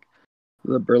into like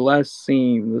the burlesque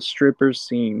scene, the stripper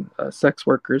scene, sex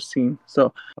workers scene.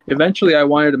 So eventually, I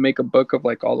wanted to make a book of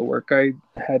like all the work I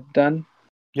had done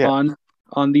Yeah.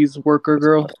 on these worker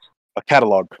girls. A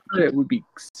catalog. It would be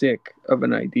sick of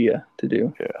an idea to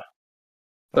do. Yeah.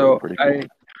 So Pretty cool.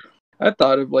 I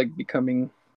thought of like becoming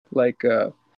like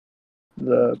the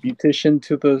beautician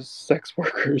to the sex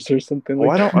workers or something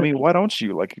like that. Why don't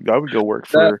you? Like, I would go work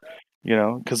That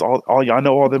for, because all I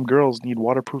know all them girls need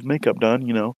waterproof makeup done,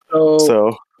 so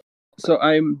So, so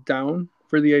I'm down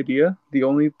for the idea. The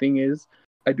only thing is,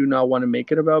 I do not want to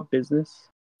make it about business.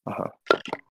 uh-huh.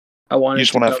 I want You it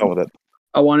just to want to have come. fun with it.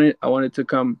 I want it to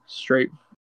come straight,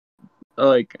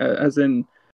 like as in,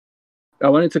 I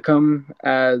want it to come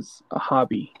as a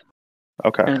hobby,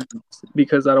 Okay. and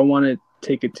because I don't want to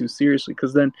take it too seriously.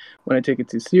 Because then, when I take it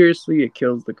too seriously, it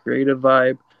kills the creative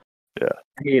vibe. Yeah.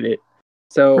 I hate it.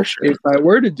 So For sure. if I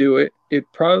were to do it,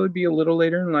 it'd probably be a little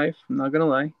later in life. I'm not gonna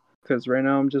lie, because right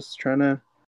now I'm just trying to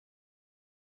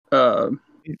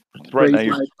Right now, raise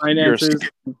my finances.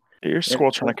 you're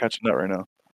squirrel trying to catch a nut right now.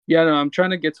 Yeah, no, I'm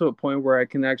trying to get to a point where I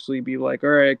can actually be like, all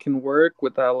right, I can work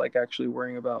without like actually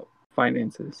worrying about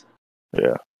finances.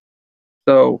 Yeah.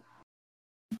 So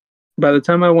by the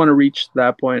time I want to reach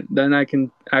that point, then I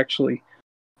can actually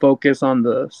focus on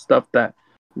the stuff that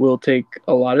will take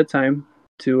a lot of time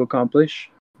to accomplish,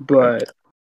 but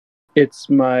it's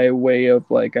my way of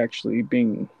like actually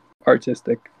being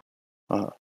artistic.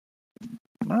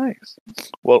 Nice.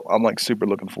 Well, I'm like super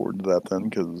looking forward to that then,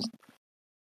 because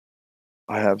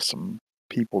I have some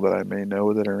people that I may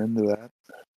know that are into that.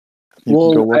 You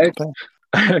can go work with them.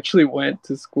 I actually went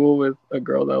to school with a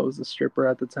girl that was a stripper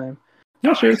at the time. I'm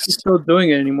not sure if she's Nice. still doing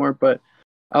it anymore, but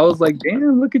I was like,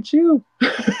 damn, look at you.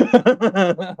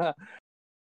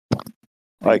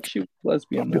 Like, she was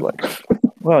lesbian. I'd be like,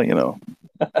 well,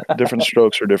 different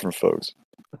strokes for different folks.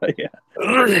 Yeah.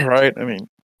 Right? I mean,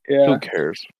 Yeah. who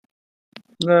cares?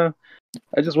 No,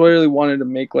 I just really wanted to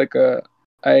make like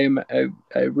I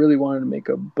really wanted to make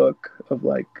a book of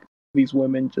like these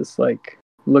women just like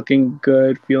looking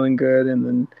good, feeling good, and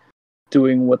then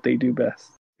doing what they do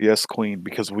best. Yes, queen,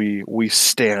 because we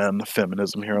stand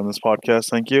feminism here on this podcast.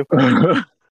 Thank you.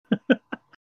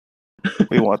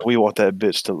 We want that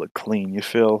bitch to look clean. You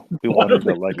feel? We want her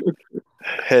to like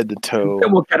head to toe,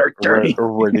 Then we'll get her dirty.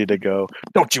 ready to go.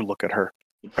 Don't you look at her?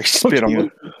 I spit on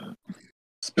you.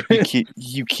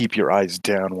 You keep your eyes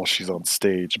down while she's on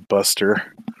stage,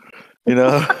 Buster. You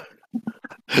know.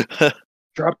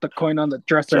 Drop the coin on the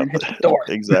dresser and hit the door.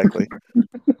 Exactly.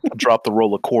 Drop the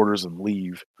roll of quarters and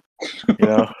leave. You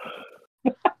know.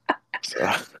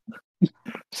 So,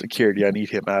 security, I need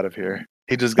him out of here.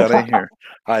 He just got in here.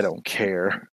 I don't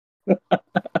care.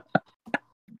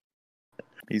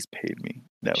 He's paid me.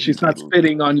 No, she's not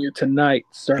spitting on you tonight,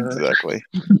 sir. Exactly.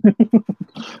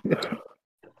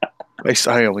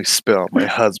 I only spit on my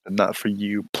husband, not for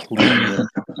you, plebeian.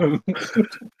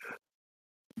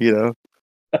 You know?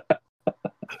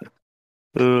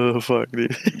 Oh, fuck,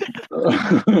 dude.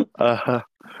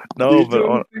 No,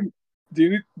 but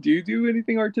do you do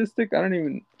anything artistic? I don't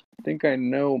even think I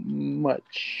know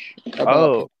much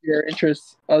about your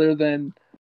interests other than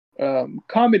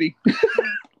comedy.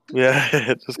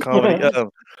 Yeah, just comedy.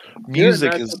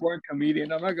 Music You're a is born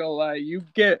comedian. I'm not gonna lie. You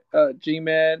get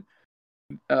G-Man,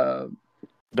 Bender.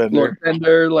 Lord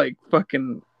Bender, like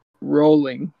fucking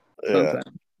rolling. Yeah.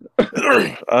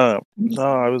 No,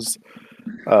 I was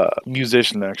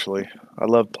musician actually. I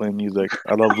love playing music.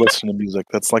 I love listening to music.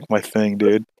 That's like my thing,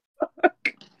 dude.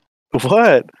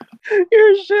 What?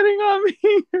 You're shitting on me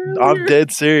earlier. I'm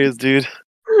dead serious, dude.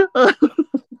 All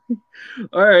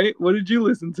right, what did you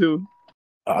listen to?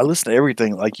 I listen to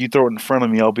everything. Like you throw it in front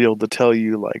of me, I'll be able to tell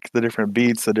you like the different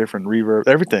beats, the different reverb,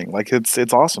 everything. Like it's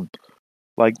awesome.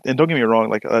 Like, and don't get me wrong,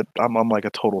 like I'm like a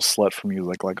total slut for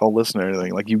music. Like I'll listen to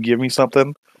everything. Like you give me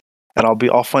something, and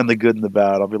I'll find the good and the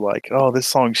bad. I'll be like, oh, this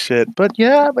song's shit, but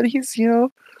yeah, but he's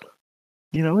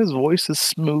his voice is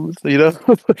smooth.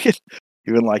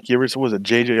 Even like was it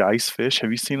JJ Icefish? Have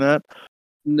you seen that?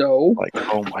 No. Like,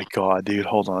 oh my god, dude,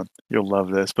 hold on, you'll love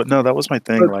this. But no, that was my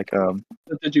thing. But, like,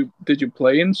 did you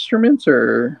play instruments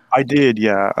or? I did,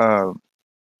 yeah.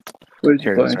 What did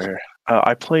you play? Right here.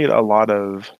 I played a lot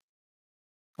of.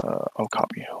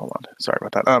 Copy. Hold on. Sorry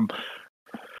about that.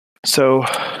 So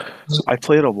I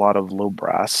played a lot of low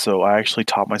brass. So I actually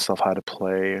taught myself how to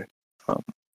play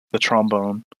the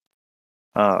trombone.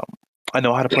 I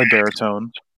know how to play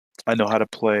baritone. I know how to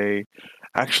play.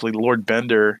 Actually, Lord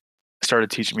Bender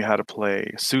started teaching me how to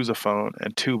play sousaphone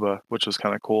and tuba, which was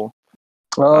kind of cool.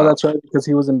 Oh, that's right, because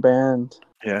he was in band.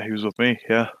 Yeah, he was with me.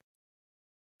 Yeah.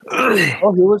 Oh,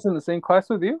 he was in the same class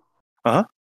with you? Uh-huh.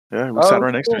 Yeah, we sat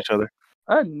right next to each other.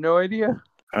 I had no idea.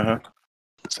 Uh-huh.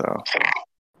 So,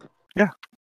 yeah.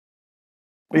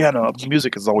 But yeah, no,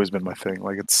 music has always been my thing.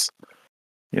 Like it's,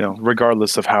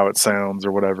 regardless of how it sounds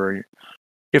or whatever,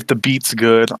 if the beat's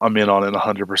good, I'm in on it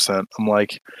 100%. I'm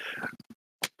like,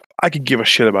 I could give a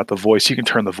shit about the voice. You can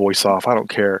turn the voice off. I don't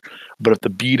care. But if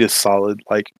the beat is solid,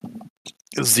 like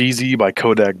ZZ by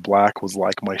Kodak Black was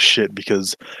like my shit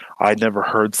because I'd never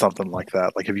heard something like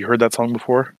that. Like, have you heard that song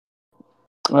before?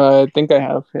 I think I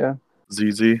have, yeah.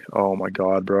 ZZ? Oh my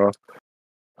god, bro.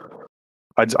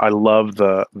 I love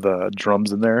the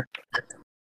drums in there.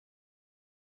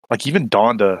 Like even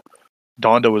Donda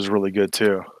was really good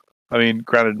too. I mean,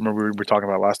 granted, remember we were talking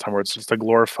about last time where it's just a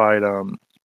glorified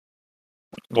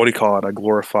what do you call it? A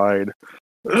glorified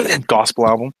gospel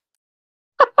album.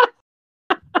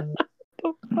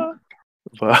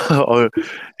 But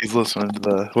he's listening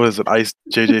to what is it, Ice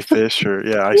JJ Fish or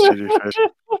Ice JJ Fish.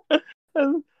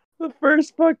 And the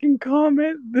first fucking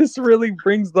comment, this really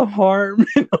brings the harm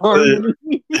and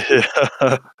harmony.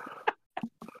 Yeah.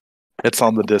 It's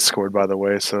on the Discord, by the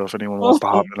way, so if anyone wants to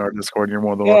hop in our Discord, you're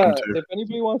more than welcome to. If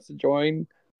anybody wants to join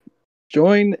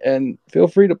and feel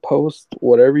free to post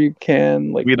whatever you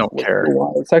can. Like we don't care.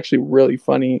 It's actually really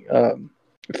funny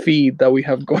feed that we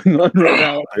have going on right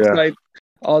now. Yeah. Like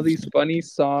all these funny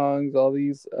songs, all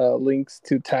these links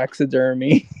to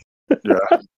taxidermy.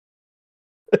 Yeah.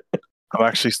 I'm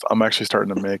actually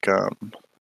starting to make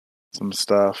some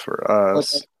stuff for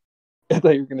us. I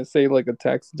thought you were gonna say like a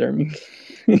taxidermy.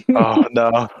 Oh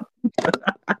no.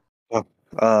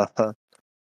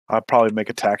 I'll probably make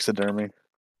a taxidermy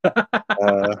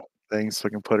thing so we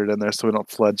can put it in there so we don't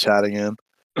flood chatting in.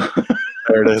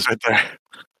 There it is right there.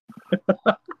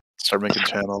 Start making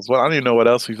channels. Well, I don't even know what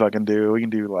else we fucking do. We can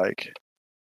do like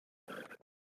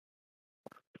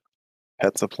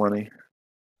pets aplenty.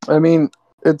 I mean,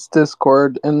 it's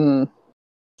Discord, and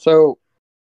so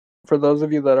for those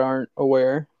of you that aren't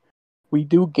aware, we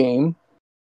do game.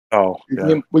 Oh,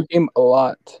 yeah. We game a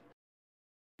lot.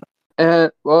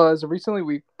 And well, as of recently,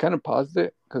 we kind of paused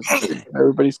it because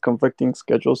everybody's conflicting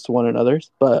schedules to one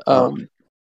another's. But I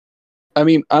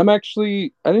mean, I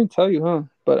didn't tell you, huh?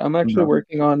 But I'm actually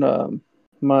working on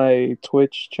my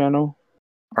Twitch channel.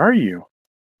 Are you?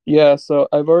 Yeah, so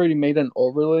I've already made an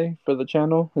overlay for the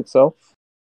channel itself.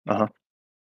 Uh-huh.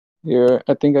 Here,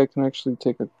 I think I can actually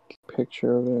take a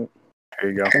picture of it.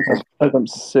 There you go. As I'm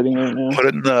sitting right now. Put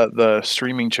it in the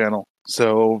streaming channel,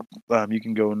 so you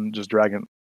can go and just drag it.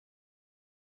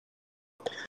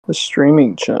 The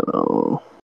streaming channel.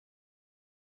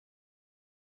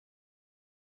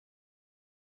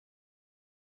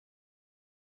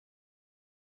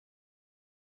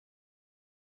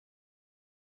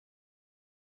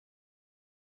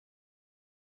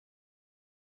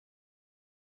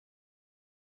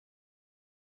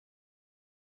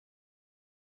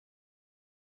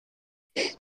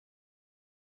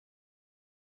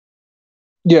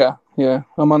 Yeah.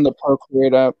 I'm on the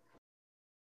Procreate app.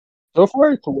 So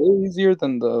far, it's way easier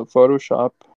than the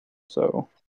Photoshop. So,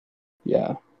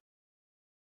 yeah.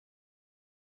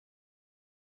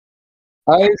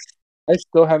 I I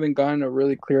still haven't gotten a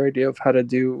really clear idea of how to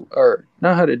do, or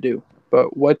not how to do,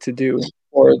 but what to do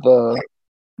for the.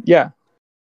 Yeah,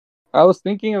 I was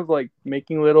thinking of like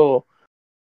making little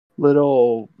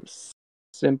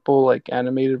simple like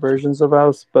animated versions of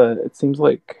us, but it seems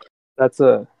like that's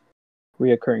a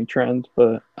reoccurring trend.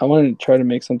 But I want to try to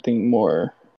make something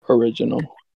more original.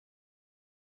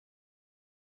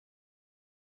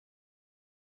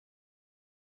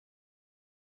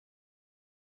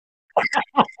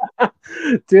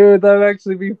 Dude, that'd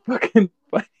actually be fucking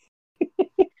funny.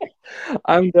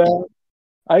 I'm down.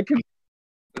 I can.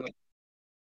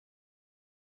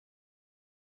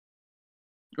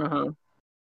 Uh-huh.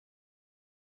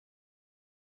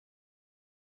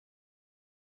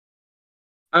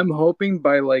 I'm hoping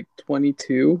by like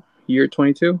 22, year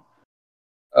 22,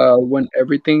 when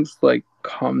everything's like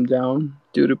calmed down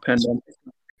due to pandemic,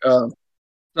 uh,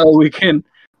 so we can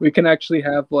actually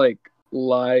have like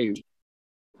live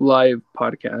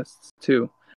podcasts too.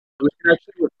 We can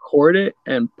actually record it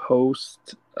and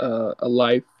post a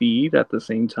live feed at the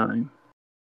same time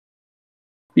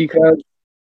because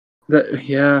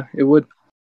yeah, it would,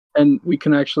 and we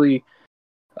can actually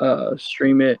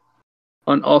stream it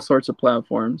on all sorts of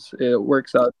platforms. It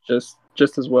works out just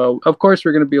as well. Of course,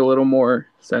 we're going to be a little more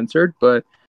censored, but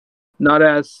not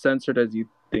as censored as you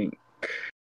think.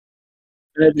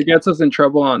 And if it gets us in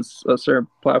trouble on a certain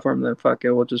platform, then fuck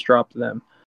it, we'll just drop them.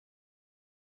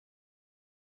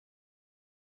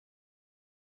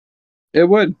 It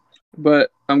would,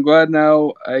 but I'm glad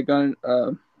now I got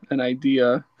an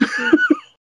idea.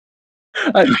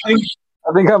 I think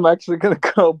I think I'm actually gonna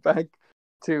go back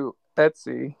to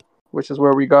Etsy, which is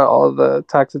where we got all the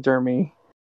taxidermy,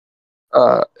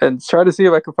 and try to see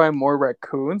if I can find more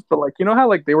raccoons. But like, you know how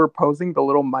like they were posing the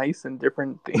little mice and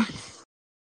different things.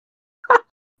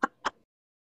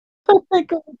 I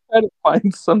think I'm trying to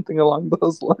find something along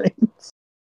those lines.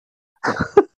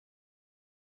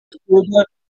 Well,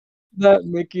 that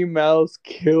Mickey Mouse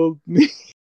killed me.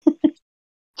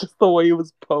 Just the way it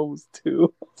was posed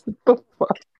too. What the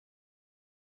fuck?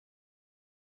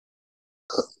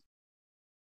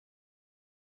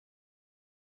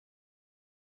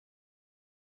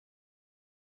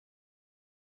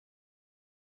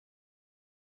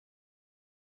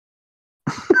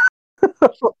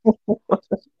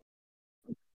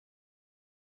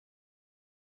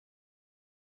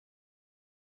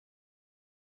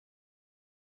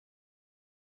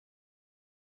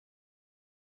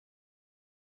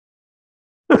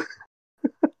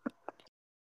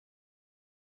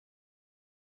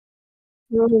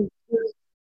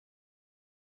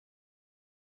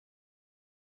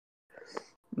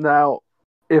 Now,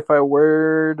 if I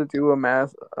were to do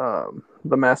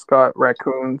the mascot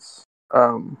raccoons,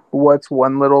 what's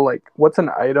one little like, what's an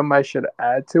item I should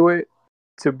add to it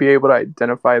to be able to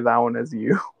identify that one as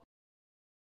you?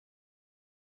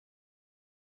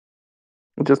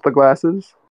 Just the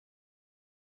glasses,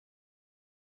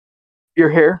 your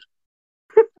hair.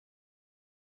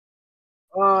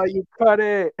 Oh, you cut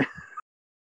it.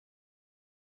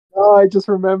 Oh, I just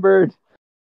remembered.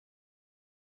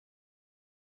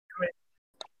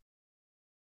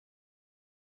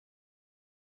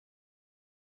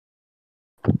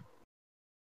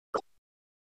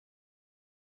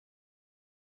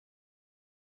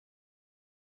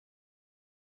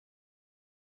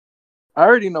 I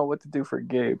already know what to do for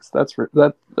Gabe's. That's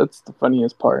the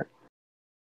funniest part.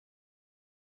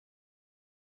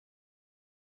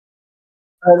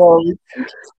 I know,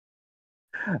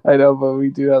 I know, but we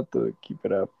do have to keep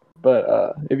it up.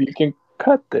 But if you can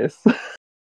cut this,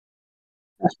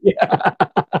 yeah.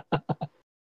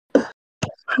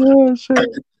 Oh shit.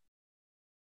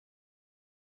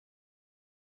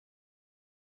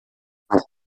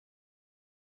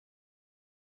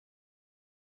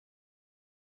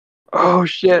 Oh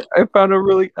shit! I found a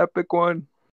really epic one.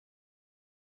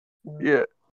 Yeah.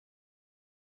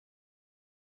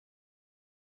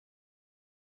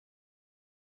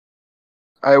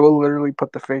 I will literally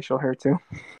put the facial hair too.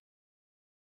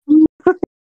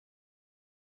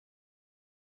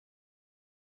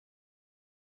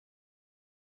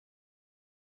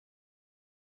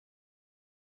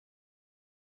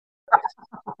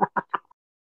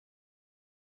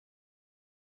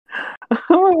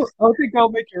 I think I'll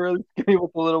make it really skinny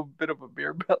with a little bit of a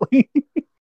beer belly.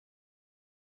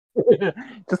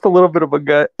 Just a little bit of a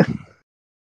gut.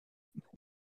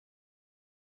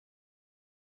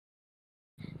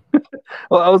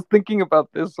 Well, I was thinking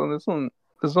about this one. This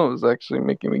one was actually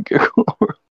making me giggle.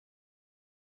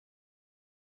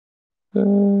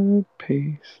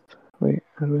 Paste. Wait.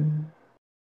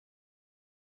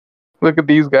 Look at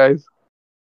these guys.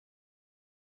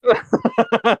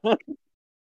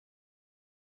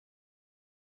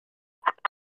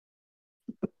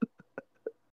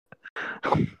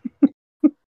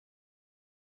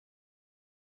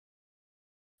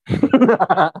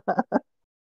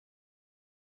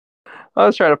 I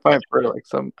was trying to find for like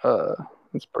some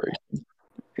inspiration.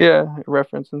 Yeah,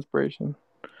 reference inspiration.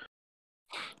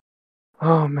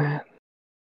 Oh man.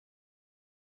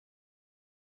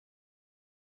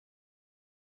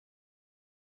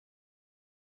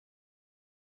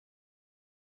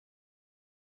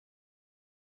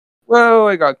 Whoa,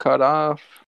 I got cut off.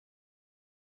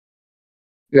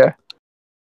 Yeah.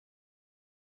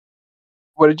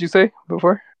 What did you say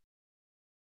before?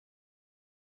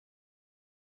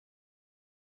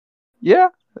 Yeah,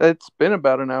 it's been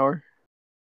about an hour.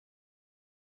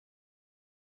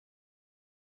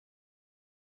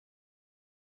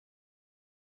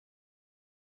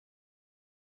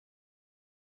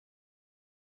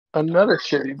 Another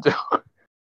shitty joke.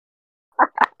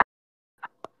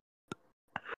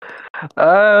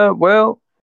 Well,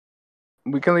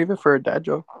 we can leave it for a dad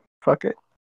joke. Fuck it.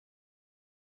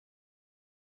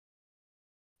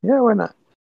 Yeah, why not?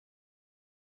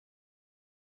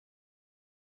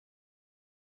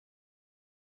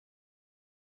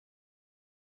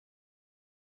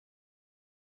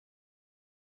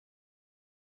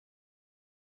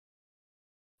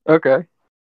 Okay.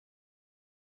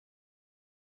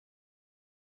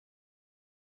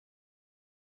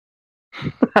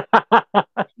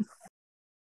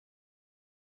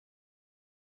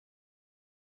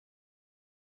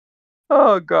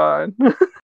 Oh god.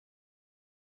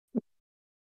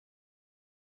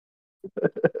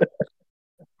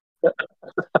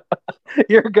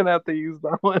 You're gonna have to use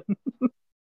that one.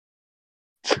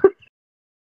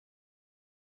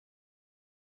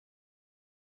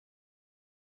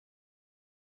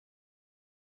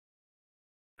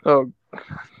 Oh,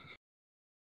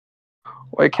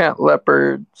 why can't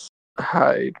leopards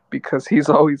hide? Because he's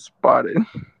always spotted.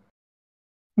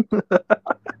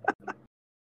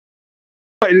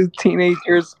 Why do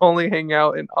teenagers only hang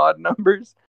out in odd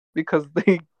numbers? Because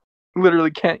they literally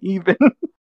can't even.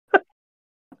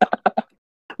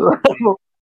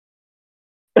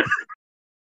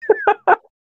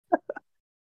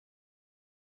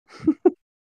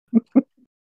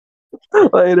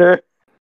 Later.